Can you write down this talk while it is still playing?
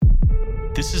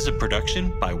This is a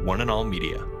production by One and All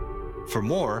Media. For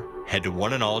more, head to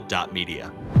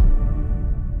oneandall.media.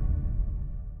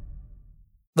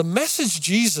 The message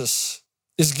Jesus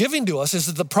is giving to us is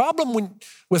that the problem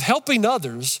with helping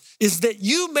others is that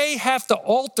you may have to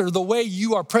alter the way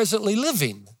you are presently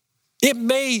living. It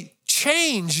may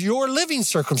change your living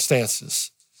circumstances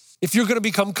if you're going to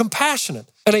become compassionate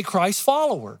and a Christ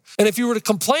follower. And if you were to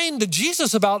complain to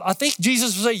Jesus about, I think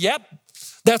Jesus would say, yep,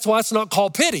 that's why it's not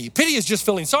called pity. Pity is just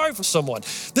feeling sorry for someone.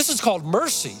 This is called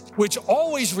mercy, which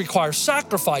always requires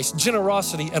sacrifice,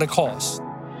 generosity, and a cost.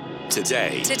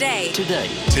 Today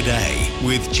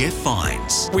with Jeff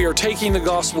Vines, We are taking the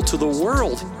gospel to the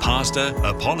world. pastor,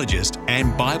 apologist,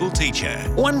 and Bible teacher.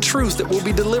 One truth that will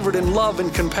be delivered in love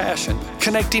and compassion,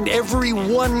 connecting every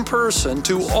one person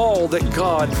to all that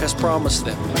God has promised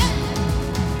them.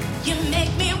 You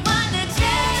make me wanna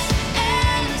dance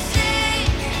and sing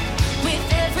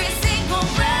with every single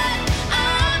breath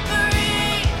I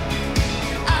breathe.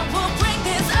 I will bring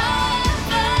this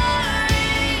offering.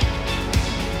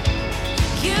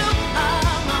 You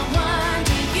are my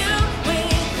wonder, you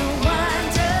with the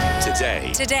wonder.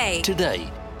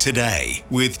 Today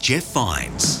with Jeff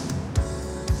Vines.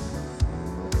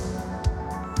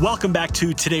 Welcome back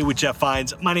to Today with Jeff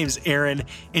Vines. My name is Aaron,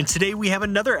 and today we have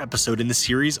another episode in the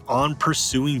series on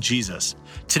pursuing Jesus.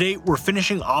 Today, we're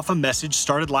finishing off a message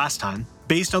started last time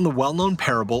based on the well-known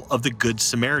parable of the Good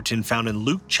Samaritan found in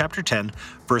Luke chapter 10,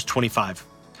 verse 25.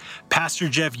 Pastor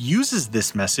Jeff uses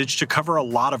this message to cover a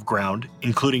lot of ground,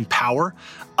 including power,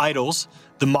 idols,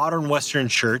 the modern Western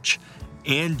church,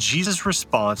 and Jesus'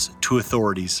 response to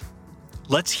authorities.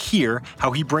 Let's hear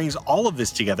how he brings all of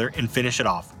this together and finish it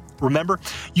off. Remember,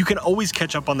 you can always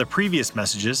catch up on the previous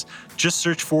messages. Just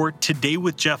search for Today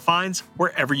with Jeff Vines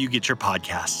wherever you get your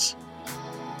podcasts.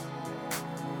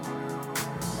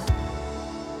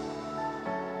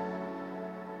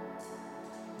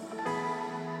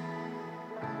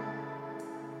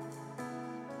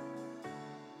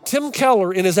 Tim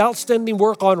Keller, in his outstanding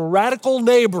work on radical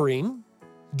neighboring,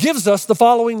 gives us the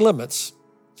following limits.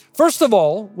 First of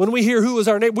all, when we hear who is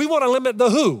our neighbor, we want to limit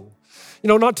the who.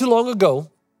 Not too long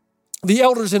ago, the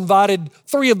elders invited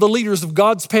 3 of the leaders of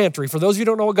God's Pantry. For those of you who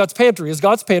don't know what God's Pantry is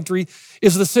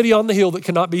the city on the hill that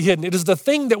cannot be hidden. It is the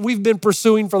thing that we've been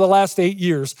pursuing for the last 8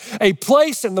 years. A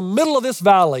place in the middle of this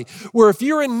valley where if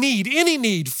you're in need, any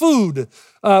need, food,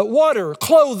 water,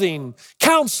 clothing,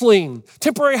 counseling,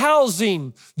 temporary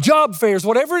housing, job fairs,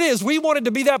 whatever it is, we wanted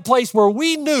to be that place where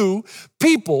we knew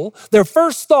people, their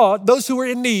first thought, those who were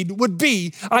in need, would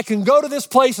be, I can go to this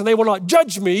place and they will not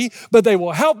judge me, but they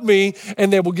will help me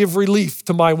and they will give relief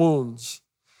to my wounds.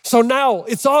 So now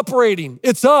it's operating,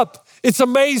 it's up, it's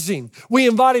amazing. We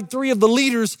invited 3 of the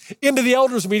leaders into the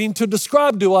elders meeting to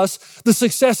describe to us the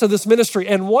success of this ministry.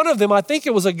 And one of them, I think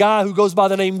it was a guy who goes by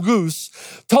the name Goose,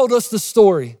 told us the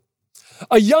story.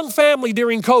 A young family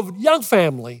during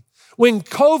COVID, when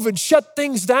COVID shut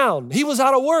things down. He was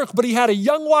out of work, but he had a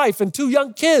young wife and 2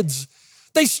 young kids.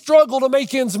 They struggled to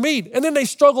make ends meet, and then they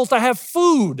struggled to have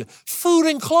food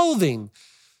and clothing.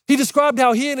 He described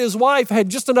how he and his wife had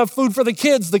just enough food for the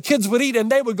kids would eat,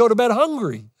 and they would go to bed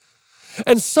hungry.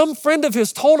 And some friend of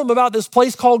his told him about this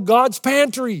place called God's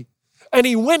Pantry. And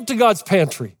he went to God's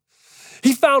Pantry.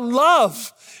 He found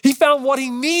love. He found what he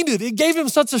needed. It gave him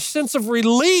such a sense of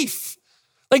relief.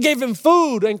 They gave him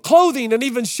food and clothing and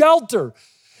even shelter.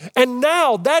 And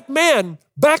now that man,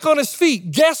 back on his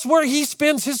feet, guess where he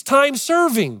spends his time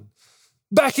serving?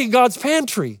 Back in God's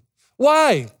Pantry.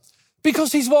 Why?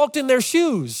 Because he's walked in their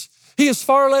shoes. He is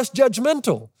far less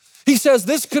judgmental. He says,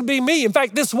 this could be me. In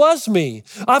fact, this was me.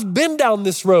 I've been down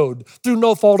this road through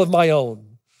no fault of my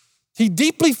own. He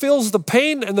deeply feels the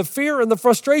pain and the fear and the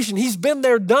frustration. He's been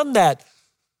there, done that.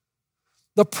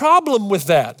 The problem with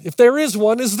that, if there is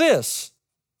one, is this.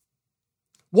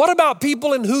 What about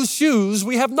people in whose shoes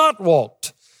we have not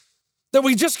walked? That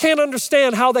we just can't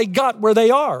understand how they got where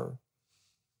they are.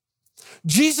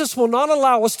 Jesus will not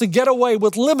allow us to get away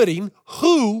with limiting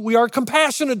who we are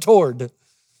compassionate toward.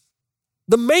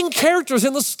 The main characters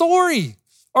in the story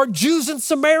are Jews and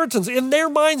Samaritans. In their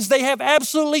minds, they have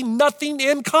absolutely nothing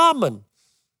in common.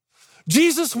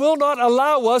 Jesus will not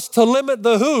allow us to limit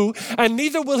the who, and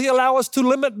neither will he allow us to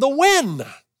limit the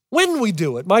when we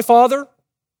do it. My father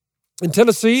in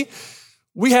Tennessee,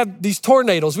 we have these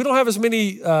tornadoes. We don't have as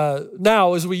many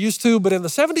now as we used to, but in the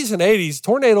 70s and 80s,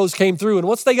 tornadoes came through, and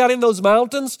once they got in those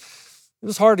mountains, it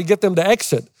was hard to get them to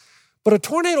exit. But a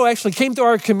tornado actually came through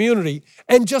our community,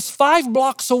 and just 5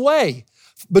 blocks away,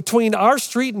 between our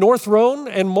street, North Roan,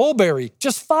 and Mulberry,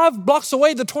 just 5 blocks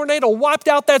away, the tornado wiped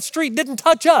out that street, didn't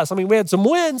touch us. I mean, we had some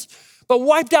winds, but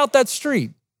wiped out that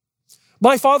street.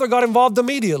 My father got involved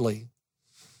immediately.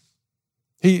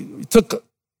 He took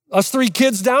us 3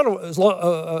 kids down, as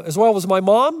well as my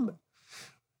mom,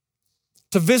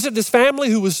 to visit this family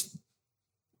who was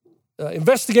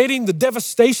investigating the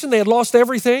devastation. They had lost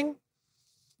everything.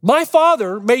 My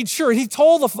father made sure, and he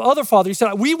told the other father, he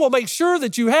said, we will make sure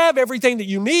that you have everything that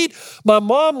you need. My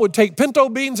mom would take pinto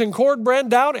beans and cornbread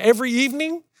down every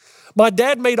evening. My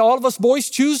dad made all of us boys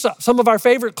choose some of our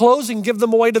favorite clothes and give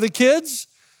them away to the kids.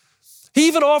 He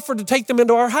even offered to take them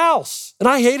into our house. And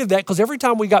I hated that because every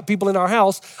time we got people in our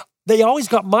house, they always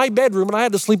got my bedroom and I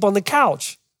had to sleep on the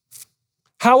couch.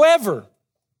 However,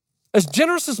 as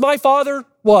generous as my father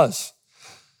was,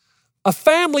 a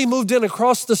family moved in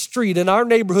across the street in our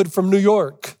neighborhood from New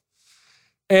York.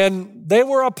 And they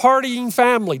were a partying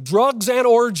family, drugs and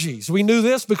orgies. We knew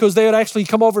this because they would actually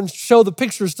come over and show the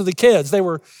pictures to the kids. They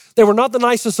were not the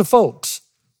nicest of folks.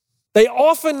 They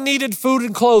often needed food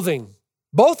and clothing.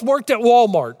 Both worked at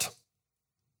Walmart.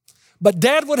 But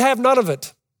Dad would have none of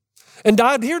it. And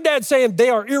I'd hear Dad saying, they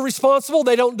are irresponsible.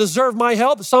 They don't deserve my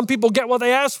help. Some people get what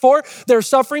they ask for. They're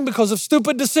suffering because of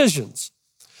stupid decisions.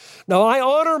 Now, I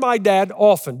honor my dad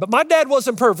often, but my dad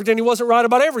wasn't perfect and he wasn't right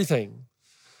about everything.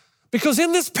 Because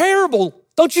in this parable,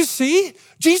 don't you see?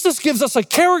 Jesus gives us a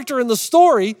character in the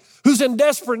story who's in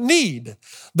desperate need.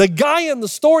 The guy in the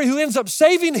story who ends up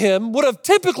saving him would have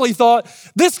typically thought,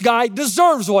 this guy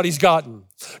deserves what he's gotten.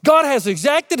 God has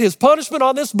exacted his punishment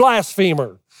on this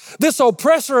blasphemer. This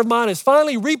oppressor of mine is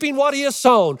finally reaping what he has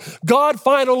sown. God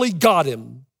finally got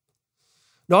him.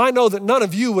 Now, I know that none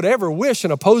of you would ever wish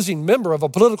an opposing member of a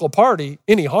political party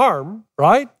any harm,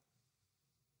 right?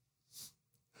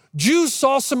 Jews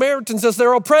saw Samaritans as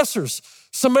their oppressors.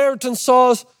 Samaritans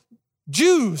saw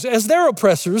Jews as their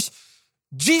oppressors.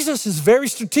 Jesus is very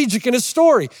strategic in his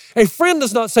story. A friend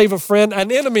does not save a friend. An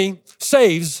enemy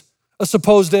saves a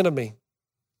supposed enemy.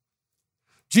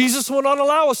 Jesus will not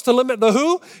allow us to limit the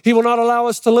who. He will not allow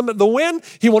us to limit the when.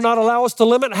 He will not allow us to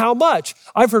limit how much.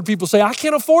 I've heard people say, I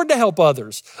can't afford to help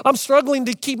others. I'm struggling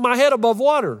to keep my head above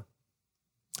water.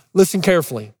 Listen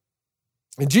carefully.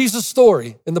 In Jesus'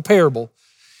 story, in the parable,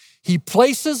 he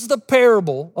places the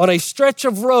parable on a stretch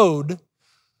of road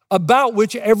about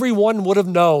which everyone would have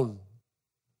known.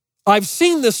 I've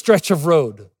seen this stretch of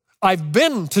road. I've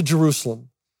been to Jerusalem.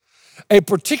 A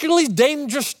particularly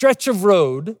dangerous stretch of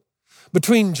road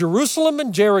between Jerusalem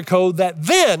and Jericho that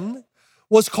then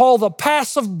was called the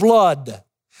Pass of Blood.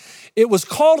 It was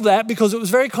called that because it was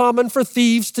very common for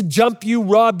thieves to jump you,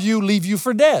 rob you, leave you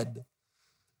for dead.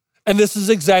 And this is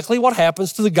exactly what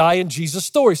happens to the guy in Jesus'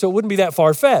 story, so it wouldn't be that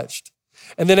far-fetched.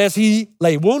 And then as he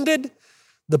lay wounded,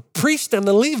 the priest and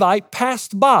the Levite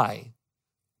passed by.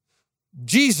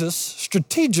 Jesus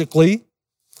strategically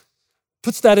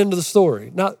puts that into the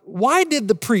story. Now, why did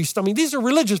the priest, these are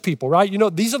religious people, right? You know,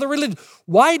 these are the religious.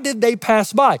 Why did they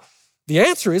pass by? The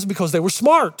answer is because they were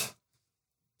smart.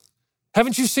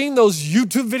 Haven't you seen those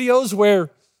YouTube videos where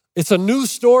it's a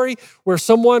news story where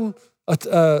someone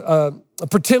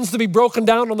pretends to be broken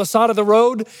down on the side of the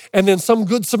road and then some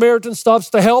good Samaritan stops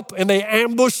to help and they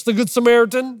ambush the good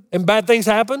Samaritan and bad things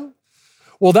happen?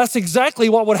 Well, that's exactly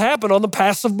what would happen on the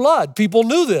Pass of Blood. People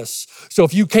knew this. So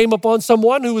if you came upon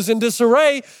someone who was in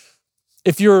disarray,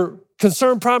 if you're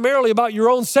concerned primarily about your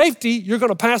own safety, you're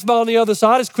going to pass by on the other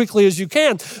side as quickly as you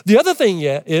can. The other thing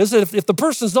is that if the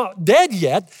person's not dead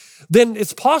yet, then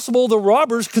it's possible the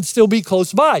robbers could still be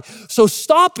close by. So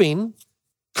stopping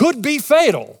could be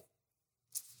fatal.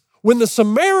 When the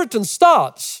Samaritan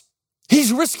stops,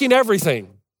 he's risking everything.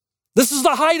 This is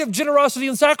the height of generosity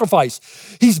and sacrifice.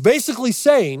 He's basically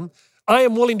saying, I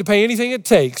am willing to pay anything it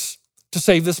takes to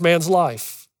save this man's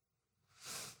life.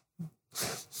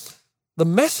 The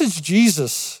message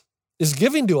Jesus is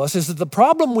giving to us is that the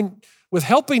problem with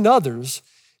helping others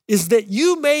is that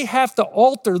you may have to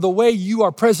alter the way you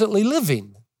are presently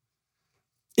living.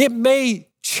 It may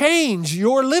change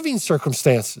your living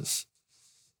circumstances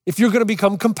if you're going to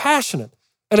become compassionate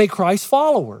and a Christ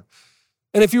follower.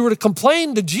 And if you were to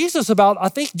complain to Jesus about, I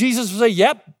think Jesus would say,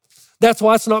 yep, that's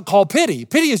why it's not called pity.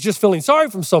 Pity is just feeling sorry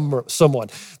from someone.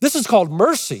 This is called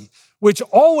mercy, which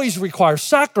always requires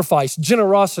sacrifice,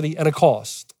 generosity, and a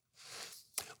cost.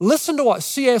 Listen to what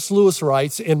C.S. Lewis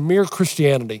writes in Mere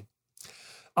Christianity.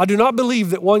 I do not believe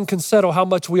that one can settle how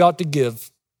much we ought to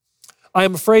give. I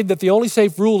am afraid that the only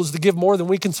safe rule is to give more than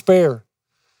we can spare.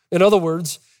 In other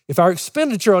words, if our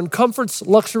expenditure on comforts,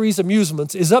 luxuries,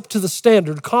 amusements is up to the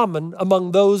standard common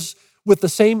among those with the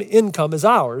same income as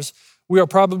ours, we are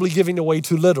probably giving away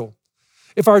too little.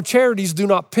 If our charities do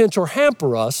not pinch or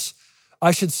hamper us,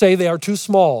 I should say they are too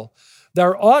small.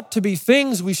 There ought to be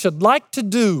things we should like to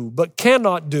do but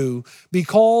cannot do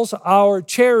because our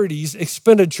charities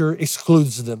expenditure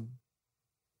excludes them.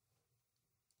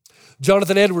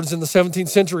 Jonathan Edwards in the 17th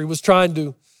century was trying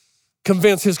to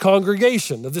convince his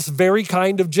congregation of this very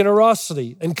kind of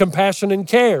generosity and compassion and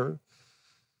care.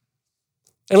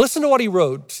 And listen to what he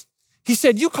wrote. He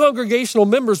said, you congregational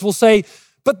members will say,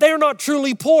 but they're not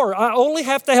truly poor. I only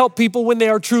have to help people when they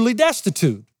are truly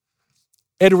destitute.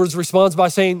 Edwards responds by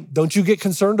saying, don't you get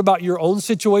concerned about your own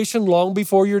situation long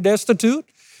before you're destitute?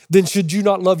 Then should you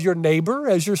not love your neighbor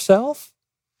as yourself?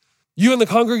 You and the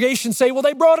congregation say, well,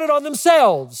 they brought it on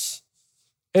themselves.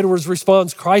 Edwards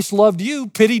responds, Christ loved you,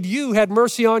 pitied you, had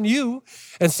mercy on you,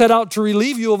 and set out to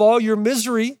relieve you of all your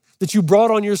misery that you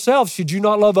brought on yourself. Should you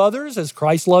not love others as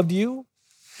Christ loved you?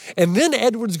 And then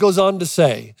Edwards goes on to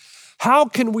say, how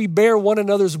can we bear one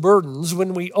another's burdens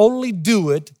when we only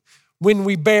do it when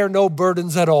we bear no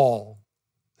burdens at all?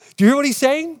 Do you hear what he's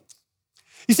saying?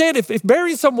 He's saying if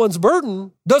bearing someone's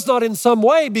burden does not in some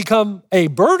way become a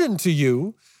burden to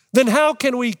you, then how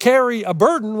can we carry a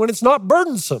burden when it's not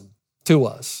burdensome to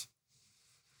us?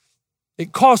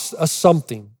 It costs us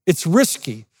something. It's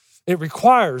risky. It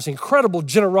requires incredible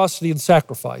generosity and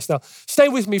sacrifice. Now, stay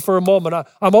with me for a moment.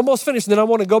 I'm almost finished, and then I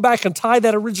want to go back and tie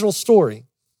that original story.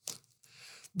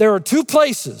 There are two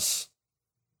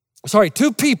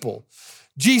people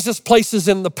Jesus places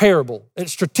in the parable at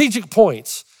strategic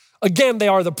points. Again, they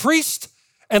are the priest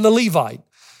and the Levite.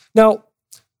 Now,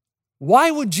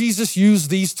 why would Jesus use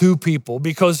these two people?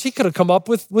 Because he could have come up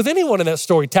with anyone in that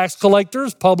story, tax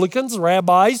collectors, publicans,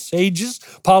 rabbis, sages,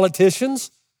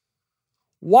 politicians.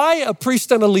 Why a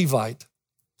priest and a Levite?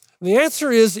 And the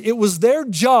answer is it was their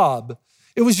job.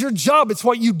 It was your job. It's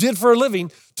what you did for a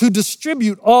living to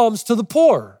distribute alms to the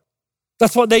poor.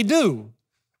 That's what they do.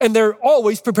 And they're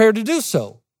always prepared to do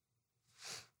so.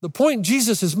 The point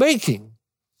Jesus is making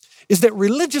is that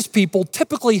religious people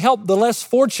typically help the less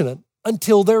fortunate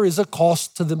until there is a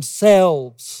cost to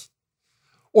themselves,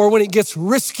 or when it gets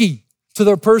risky to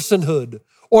their personhood,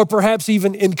 or perhaps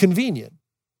even inconvenient.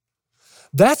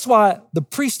 That's why the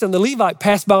priest and the Levite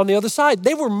passed by on the other side.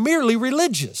 They were merely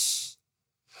religious.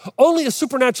 Only a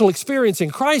supernatural experience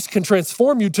in Christ can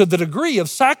transform you to the degree of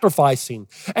sacrificing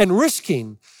and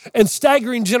risking and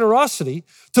staggering generosity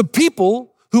to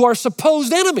people who are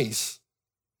supposed enemies.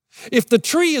 If the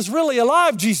tree is really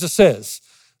alive, Jesus says,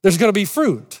 there's going to be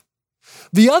fruit.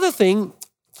 The other thing,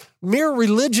 mere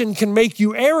religion can make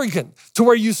you arrogant to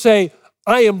where you say,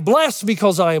 I am blessed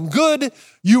because I am good.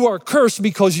 You are cursed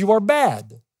because you are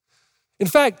bad. In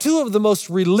fact, two of the most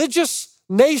religious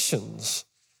nations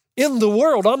in the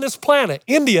world on this planet,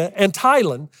 India and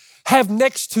Thailand, have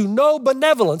next to no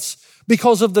benevolence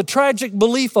because of the tragic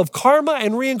belief of karma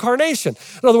and reincarnation.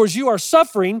 In other words, you are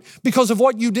suffering because of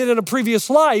what you did in a previous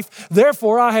life.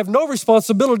 Therefore, I have no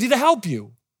responsibility to help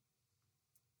you.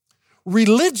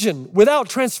 Religion without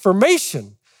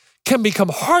transformation can become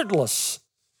heartless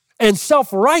and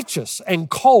self-righteous and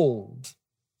cold.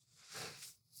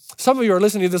 Some of you are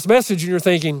listening to this message and you're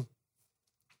thinking,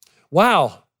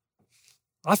 wow,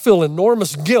 I feel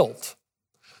enormous guilt.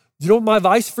 You know what my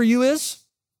advice for you is?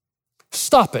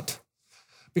 Stop it,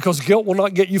 because guilt will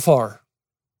not get you far.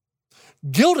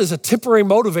 Guilt is a temporary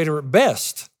motivator at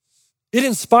best. It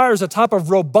inspires a type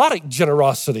of robotic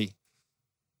generosity.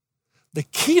 The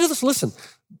key to this, listen,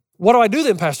 what do I do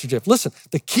then, Pastor Jeff? Listen,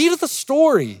 the key to the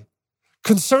story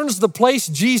concerns the place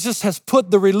Jesus has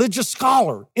put the religious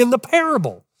scholar in the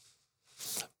parable.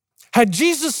 Had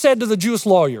Jesus said to the Jewish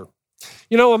lawyer,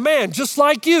 you know, a man just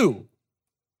like you,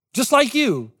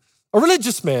 a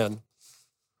religious man,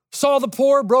 saw the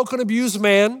poor, broken, abused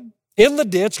man in the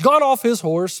ditch, got off his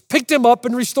horse, picked him up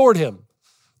and restored him.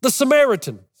 The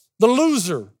Samaritan, the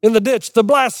loser in the ditch, the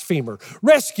blasphemer,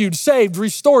 rescued, saved,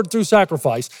 restored through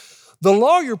sacrifice. The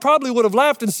lawyer probably would have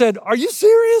laughed and said, are you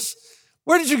serious?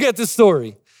 Where did you get this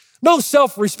story? No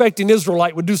self-respecting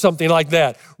Israelite would do something like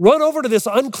that. Run over to this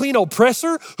unclean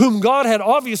oppressor whom God had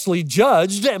obviously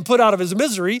judged and put out of his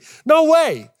misery. No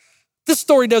way. This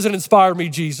story doesn't inspire me,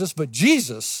 Jesus, but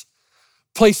Jesus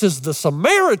places the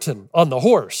Samaritan on the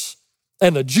horse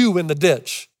and the Jew in the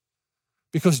ditch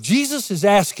because Jesus is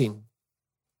asking,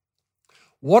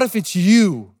 what if it's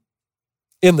you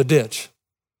in the ditch?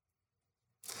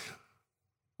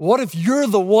 What if you're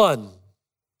the one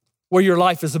where your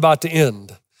life is about to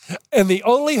end? And the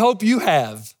only hope you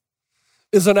have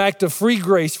is an act of free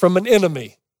grace from an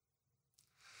enemy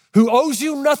who owes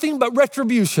you nothing but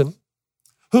retribution,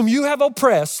 whom you have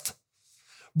oppressed,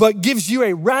 but gives you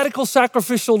a radical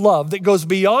sacrificial love that goes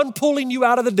beyond pulling you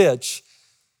out of the ditch.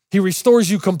 He restores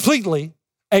you completely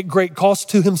at great cost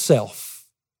to himself.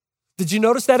 Did you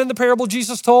notice that in the parable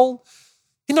Jesus told?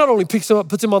 He not only picks him up,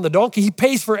 puts him on the donkey, he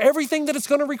pays for everything that it's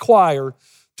going to require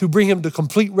to bring him to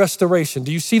complete restoration.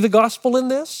 Do you see the gospel in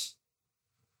this?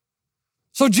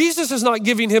 So Jesus is not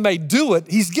giving him a do it,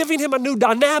 he's giving him a new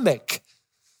dynamic.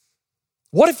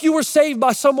 What if you were saved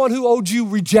by someone who owed you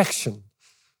rejection?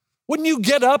 Wouldn't you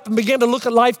get up and begin to look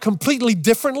at life completely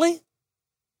differently?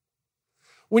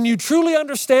 When you truly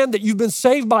understand that you've been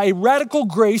saved by a radical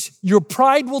grace, your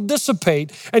pride will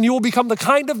dissipate and you will become the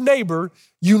kind of neighbor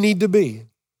you need to be.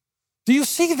 Do you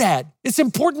see that? It's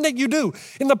important that you do.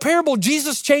 In the parable,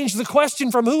 Jesus changed the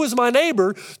question from who is my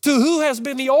neighbor to who has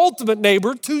been the ultimate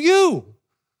neighbor to you.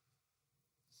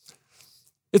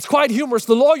 It's quite humorous.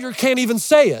 The lawyer can't even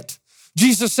say it.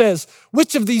 Jesus says,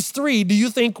 which of these three do you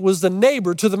think was the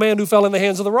neighbor to the man who fell in the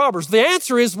hands of the robbers? The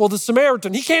answer is, well, the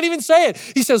Samaritan. He can't even say it.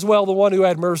 He says, well, the one who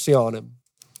had mercy on him.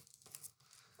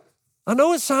 I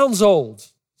know it sounds old.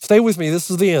 Stay with me.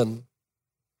 This is the end.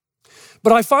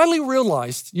 But I finally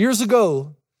realized years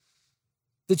ago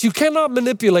that you cannot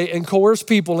manipulate and coerce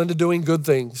people into doing good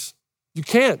things. You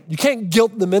can't. You can't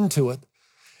guilt them into it.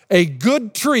 A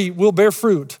good tree will bear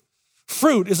fruit.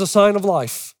 Fruit is a sign of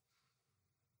life.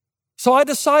 So I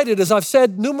decided, as I've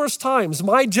said numerous times,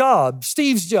 my job,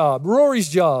 Steve's job, Rory's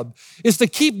job, is to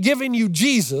keep giving you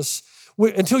Jesus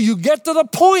until you get to the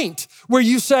point where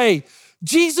you say,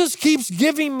 Jesus keeps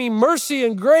giving me mercy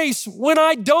and grace when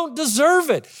I don't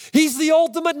deserve it. He's the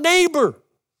ultimate neighbor.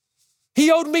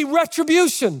 He owed me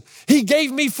retribution. He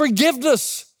gave me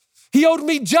forgiveness. He owed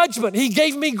me judgment. He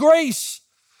gave me grace.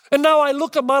 And now I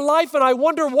look at my life and I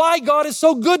wonder why God is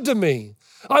so good to me.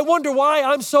 I wonder why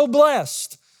I'm so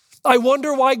blessed. I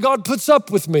wonder why God puts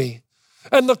up with me.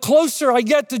 And the closer I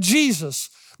get to Jesus,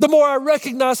 the more I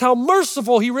recognize how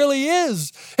merciful he really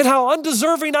is and how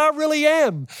undeserving I really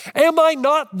am. Am I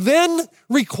not then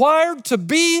required to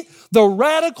be the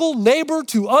radical neighbor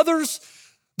to others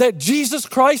that Jesus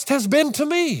Christ has been to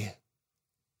me?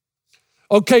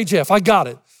 Okay, Jeff, I got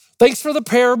it. Thanks for the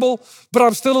parable, but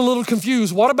I'm still a little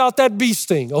confused. What about that bee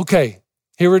sting? Okay,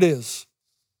 here it is.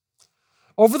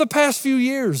 Over the past few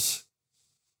years,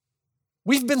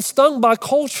 we've been stung by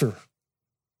culture.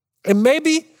 And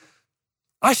maybe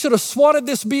I should have swatted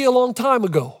this bee a long time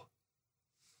ago.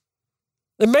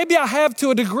 And maybe I have to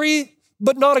a degree,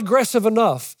 but not aggressive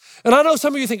enough. And I know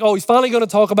some of you think, oh, he's finally going to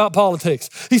talk about politics.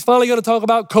 He's finally going to talk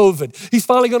about COVID. He's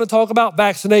finally going to talk about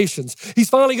vaccinations. He's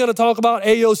finally going to talk about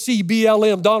AOC,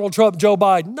 BLM, Donald Trump, Joe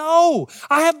Biden. No,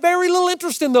 I have very little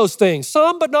interest in those things.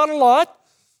 Some, but not a lot.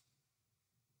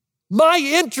 My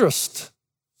interest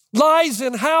lies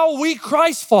in how we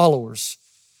Christ followers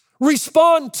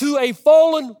respond to a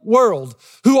fallen world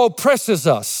who oppresses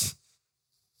us.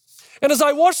 And as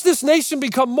I watch this nation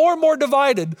become more and more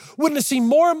divided, witnessing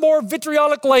more and more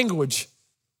vitriolic language,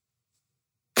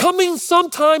 coming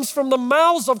sometimes from the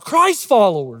mouths of Christ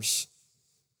followers,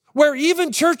 where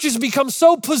even churches become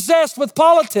so possessed with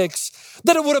politics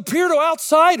that it would appear to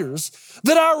outsiders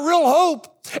that our real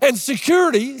hope and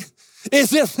security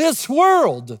is in this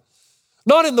world,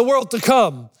 not in the world to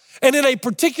come, and in a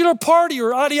particular party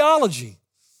or ideology.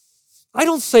 I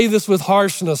don't say this with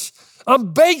harshness.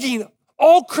 I'm begging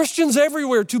all Christians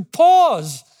everywhere to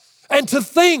pause and to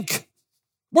think.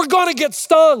 We're going to get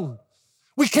stung.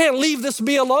 We can't leave this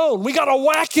bee alone. We got to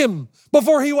whack him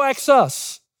before he whacks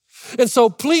us. And so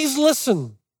please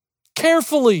listen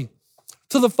carefully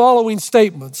to the following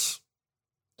statements.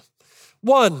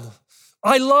 1,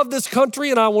 I love this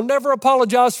country and I will never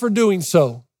apologize for doing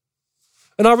so.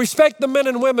 And I respect the men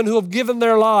and women who have given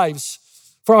their lives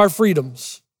for our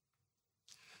freedoms.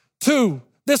 2,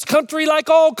 this country, like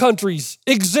all countries,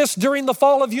 exists during the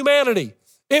fall of humanity.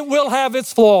 It will have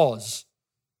its flaws.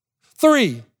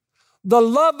 3, the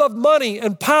love of money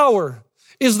and power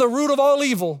is the root of all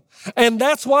evil. And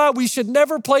that's why we should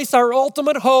never place our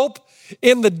ultimate hope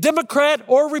in the Democrat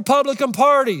or Republican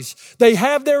parties. They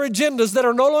have their agendas that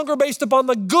are no longer based upon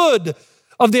the good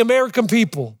of the American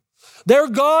people. Their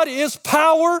God is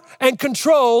power and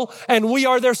control, and we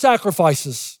are their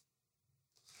sacrifices.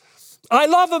 I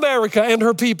love America and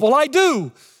her people. I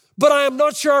do, but I am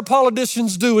not sure our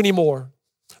politicians do anymore.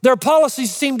 Their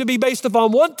policies seem to be based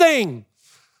upon one thing: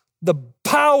 the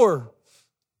power,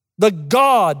 the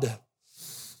God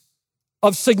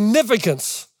of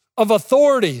significance, of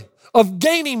authority, of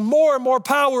gaining more and more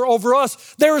power over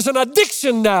us. There is an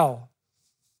addiction now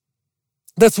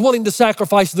that's willing to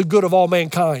sacrifice the good of all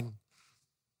mankind.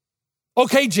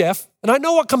 Okay, Jeff, and I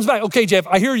know what comes back. Okay, Jeff,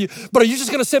 I hear you, but are you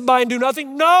just going to sit by and do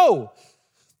nothing? No.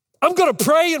 I'm going to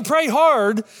pray and pray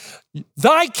hard.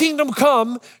 Thy kingdom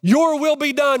come, your will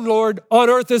be done, Lord, on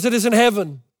earth as it is in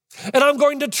heaven. And I'm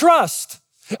going to trust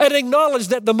and acknowledge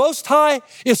that the Most High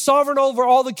is sovereign over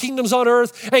all the kingdoms on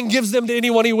earth and gives them to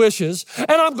anyone he wishes.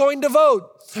 And I'm going to vote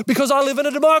because I live in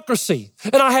a democracy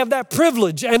and I have that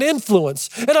privilege and influence.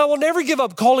 And I will never give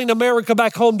up calling America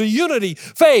back home to unity,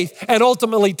 faith, and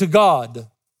ultimately to God.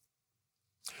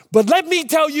 But let me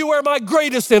tell you where my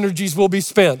greatest energies will be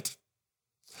spent.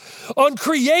 On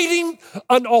creating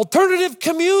an alternative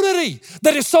community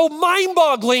that is so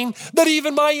mind-boggling that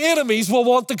even my enemies will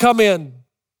want to come in.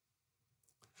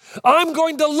 I'm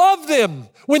going to love them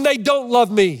when they don't love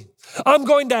me. I'm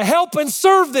going to help and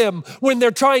serve them when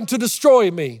they're trying to destroy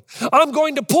me. I'm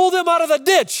going to pull them out of the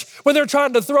ditch when they're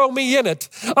trying to throw me in it.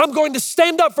 I'm going to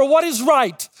stand up for what is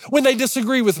right when they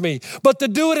disagree with me, but to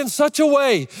do it in such a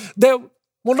way that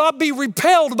will not be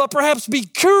repelled, but perhaps be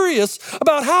curious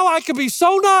about how I can be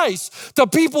so nice to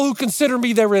people who consider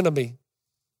me their enemy.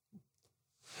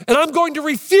 And I'm going to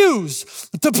refuse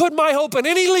to put my hope in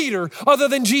any leader other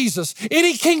than Jesus,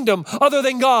 any kingdom other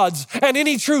than God's, and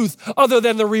any truth other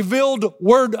than the revealed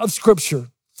word of Scripture.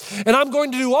 And I'm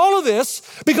going to do all of this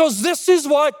because this is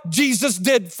what Jesus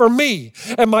did for me.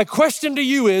 And my question to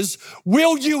you is,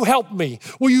 will you help me?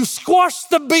 Will you squash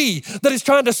the bee that is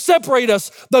trying to separate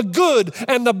us, the good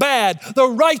and the bad, the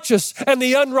righteous and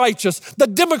the unrighteous, the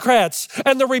Democrats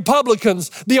and the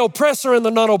Republicans, the oppressor and the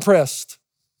non-oppressed?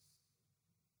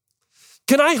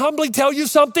 Can I humbly tell you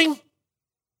something?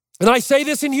 And I say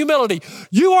this in humility.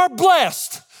 You are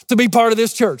blessed to be part of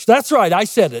this church. That's right, I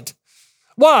said it.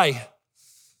 Why?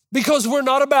 Because we're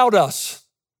not about us.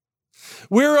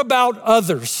 We're about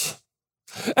others.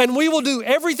 And we will do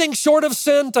everything short of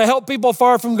sin to help people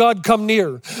far from God come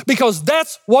near. Because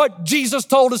that's what Jesus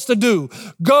told us to do.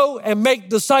 Go and make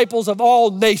disciples of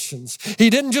all nations. He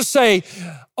didn't just say,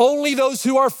 only those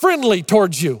who are friendly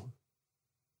towards you.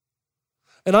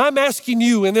 And I'm asking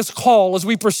you in this call as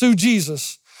we pursue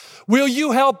Jesus, will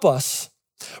you help us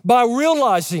by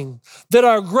realizing that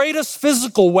our greatest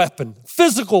physical weapon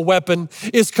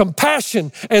is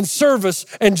compassion and service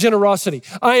and generosity?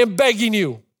 I am begging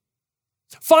you,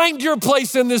 find your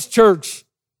place in this church.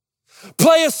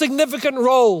 Play a significant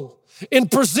role in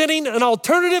presenting an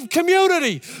alternative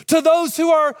community to those who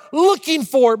are looking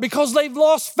for it because they've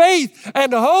lost faith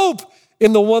and hope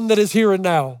in the one that is here and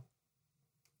now.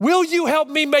 Will you help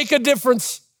me make a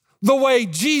difference the way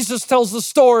Jesus tells the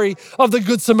story of the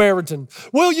Good Samaritan?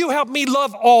 Will you help me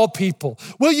love all people?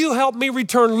 Will you help me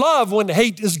return love when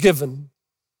hate is given?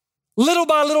 Little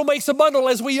by little makes a bundle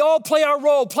as we all play our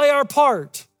role, play our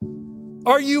part.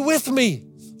 Are you with me?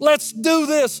 Let's do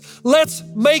this. Let's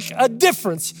make a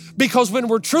difference because when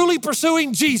we're truly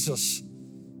pursuing Jesus,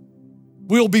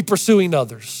 we'll be pursuing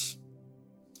others.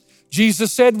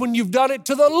 Jesus said, when you've done it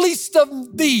to the least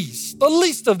of these,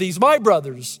 my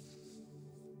brothers,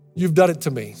 you've done it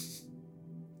to me.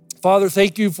 Father,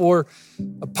 thank you for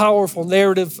a powerful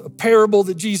narrative, a parable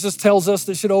that Jesus tells us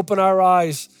that should open our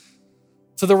eyes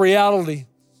to the reality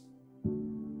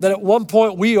that at one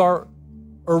point we are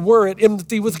or were at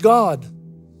enmity with God.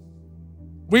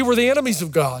 We were the enemies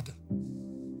of God.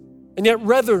 And yet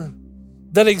rather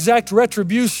than exact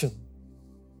retribution,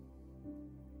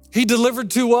 He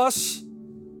delivered to us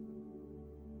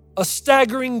a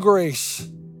staggering grace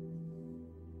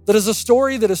that is a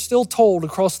story that is still told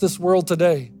across this world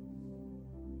today.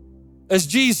 As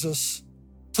Jesus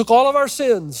took all of our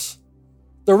sins,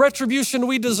 the retribution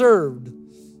we deserved,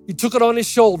 He took it on His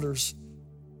shoulders.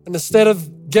 And instead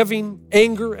of giving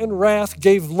anger and wrath,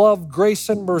 gave love, grace,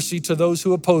 and mercy to those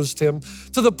who opposed Him,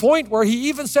 to the point where He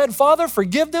even said, Father,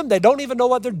 forgive them. They don't even know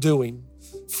what they're doing.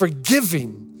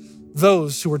 Forgiving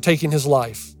those who are taking His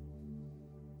life.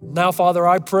 Now, Father,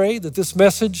 I pray that this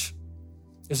message,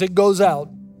 as it goes out,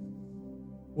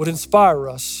 would inspire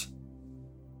us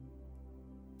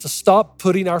to stop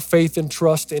putting our faith and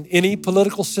trust in any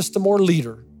political system or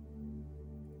leader,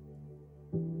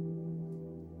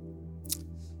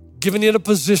 giving it a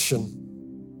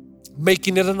position,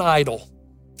 making it an idol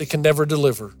that can never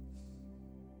deliver.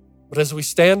 But as we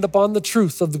stand upon the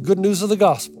truth of the good news of the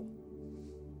gospel,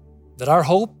 that our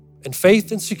hope and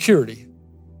faith and security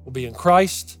will be in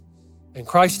Christ and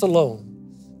Christ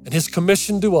alone, and His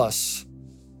commission to us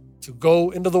to go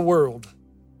into the world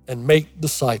and make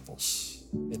disciples.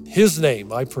 In His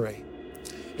name I pray,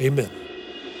 amen.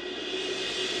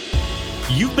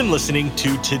 You've been listening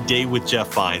to Today with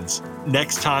Jeff Vines.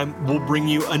 Next time, we'll bring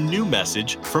you a new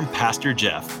message from Pastor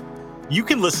Jeff. You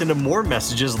can listen to more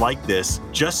messages like this.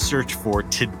 Just search for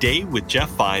Today with Jeff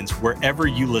Vines wherever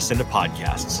you listen to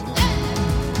podcasts.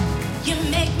 You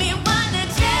make me wanna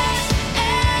dance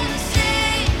and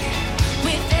sing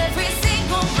with every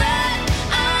single breath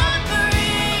I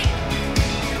breathe.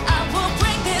 I will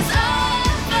bring this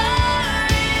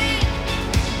offering.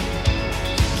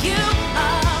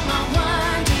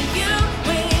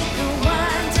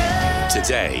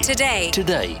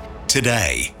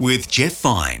 Today with Jeff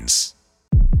Vines.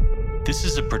 This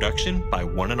is a production by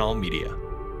One and All Media.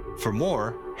 For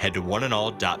more, head to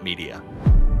oneandall.media.